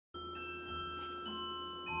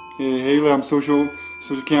Hey, I'm social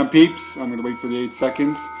cam peeps. I'm gonna wait for the 8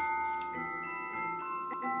 seconds.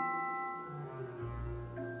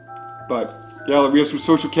 But yeah, we have some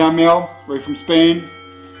social cam mail right from Spain,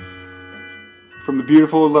 from the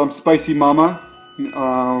beautiful spicy mama,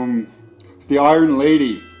 the Iron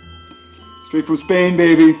Lady, straight from Spain,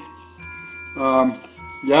 baby.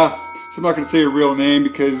 Yeah, so I'm not gonna say her real name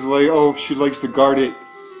because oh, she likes to guard it.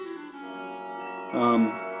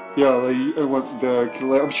 Yeah,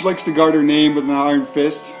 she likes to guard her name with an iron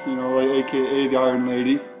fist, AKA the Iron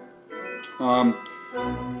Lady.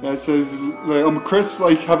 It says, Chris,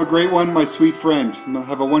 have a great one, my sweet friend.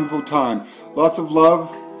 Have a wonderful time. Lots of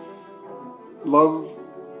love, lots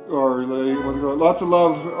of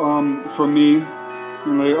love from me.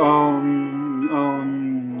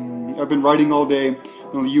 I've been writing all day.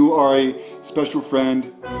 You are a special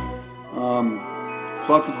friend.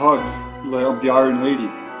 Lots of hugs, the Iron Lady.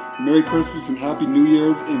 Merry Christmas and Happy New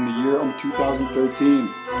Year's in the year 2013.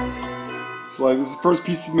 So this is the first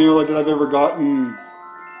piece of mail that I've ever gotten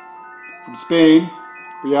from Spain.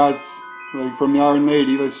 But yeah, it's from the Iron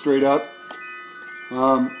Lady, straight up.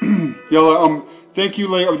 Yeah, thank you,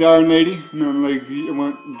 the Iron Lady.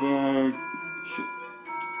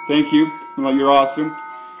 Thank you. You're awesome.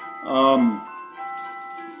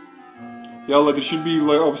 Yeah, there should be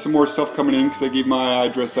some more stuff coming in because I gave my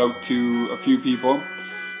address out to a few people.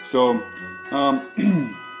 So, I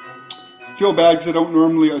feel bad because I don't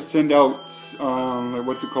normally send out,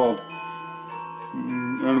 what's it called? I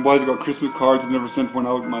don't know why it's called Christmas cards. I've never sent one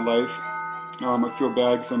out in my life. I feel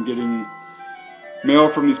bad because I'm getting mail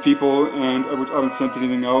from these people and I haven't sent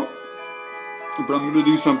anything out. But I'm going to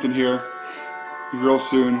do something here real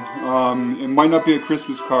soon. It might not be a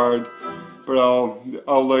Christmas card, but I'll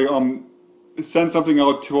send something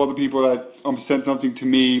out to all the people that sent something to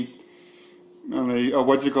me.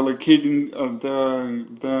 What's it called? A Canadian, a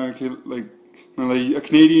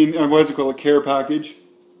Canadian, what's it called? A care package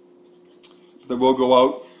that will go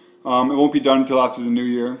out. It won't be done until after the new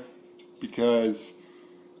year because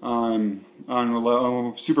I'm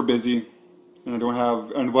super busy and I don't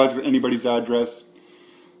have anybody's address.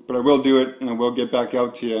 But I will do it and I will get back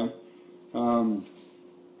out to you.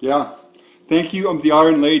 Yeah, thank you. I'm the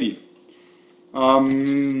Iron Lady.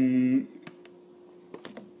 I'm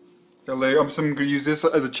going to use this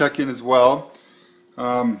as a check-in as well.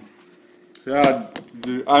 Yeah, I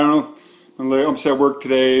don't know. I'm at work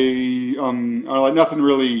today. Nothing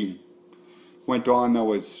really went on that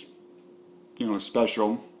was,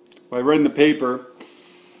 special. But I read in the paper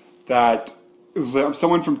that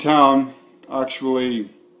someone from town actually,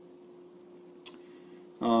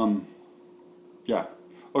 yeah,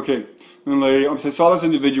 okay. I saw this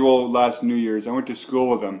individual last New Year's. I went to school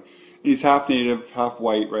with him. He's half native, half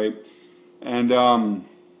white, right? And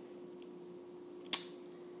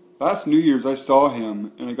last New Year's I saw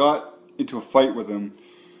him and I got into a fight with him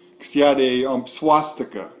because he had a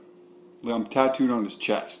swastika tattooed on his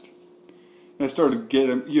chest. And I started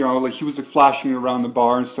getting, he was flashing around the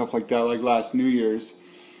bar and stuff like that, last New Year's.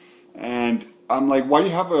 And I'm like, why do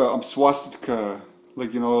you have a swastika,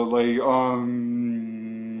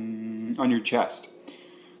 on your chest?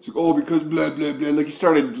 He's like, oh, because blah blah blah. He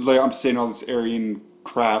started I'm saying all this Aryan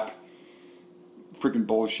crap, freaking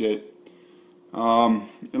bullshit. And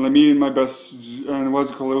me and my best my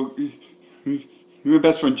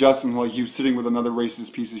best friend Justin, he was sitting with another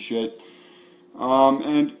racist piece of shit.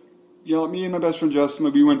 And yeah, me and my best friend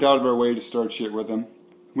Justin, we went out of our way to start shit with him.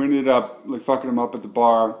 We ended up fucking him up at the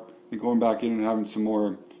bar and going back in and having some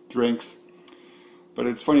more drinks. But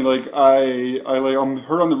it's funny, I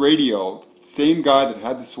heard on the radio, same guy that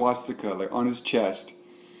had the swastika on his chest,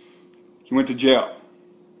 he went to jail.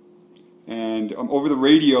 And over the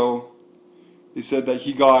radio, they said that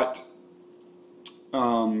he got,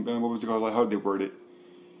 what was it called? How did they word it?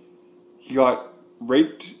 He got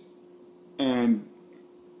raped and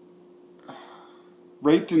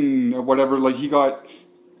whatever. He got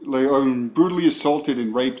brutally assaulted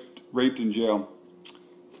and raped in jail.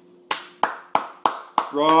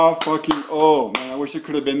 Raw fucking oh man! I wish I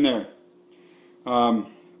could have been there. Yeah,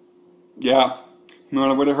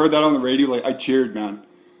 man. When I heard that on the radio, I cheered, man.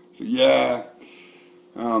 So yeah,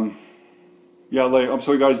 yeah. I'm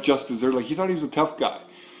so he got his just dessert. He thought he was a tough guy.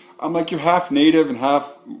 I'm like, you're half native and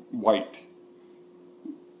half white.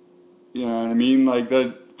 You know what I mean?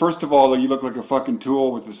 That. First of all, you look like a fucking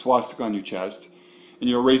tool with a swastika on your chest, and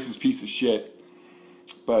you're a racist piece of shit.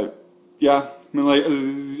 But yeah.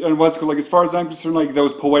 And what's called, as far as I'm concerned, that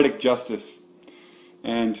was poetic justice,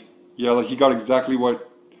 and yeah, he got exactly what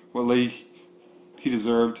he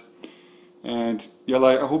deserved, and yeah,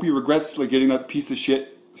 I hope he regrets getting that piece of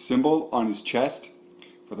shit symbol on his chest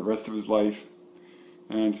for the rest of his life.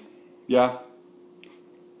 And yeah,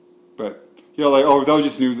 but yeah, like, oh, that was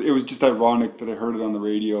just news. It was just ironic that I heard it on the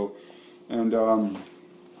radio, and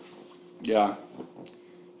yeah,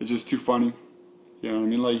 it's just too funny. You know what I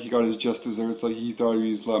mean? Like, he got his just desserts. Like, he thought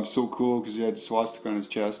he was so cool because he had a swastika on his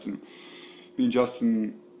chest. And me and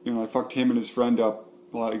Justin, you know, I fucked him and his friend up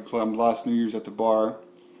like last New Year's at the bar.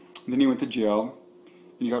 And then he went to jail,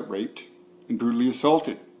 and he got raped and brutally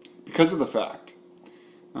assaulted because of the fact.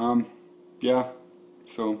 Yeah.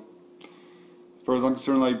 So, as far as I'm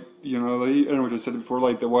concerned, like, you know, like, I don't know what I said before,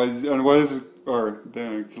 like, that was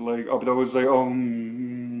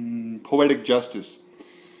poetic justice.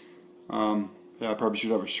 Yeah, I probably should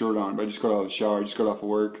have a shirt on, but I just got out of the shower, I just got off of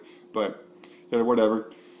work, but, yeah,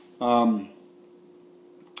 whatever. Yeah,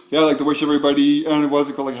 I'd like to wish everybody, and it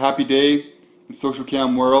was called, like, happy day in social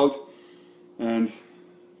cam world, and,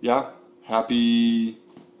 yeah, happy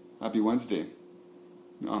Wednesday.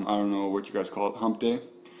 I don't know what you guys call it, hump day.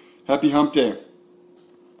 Happy hump day.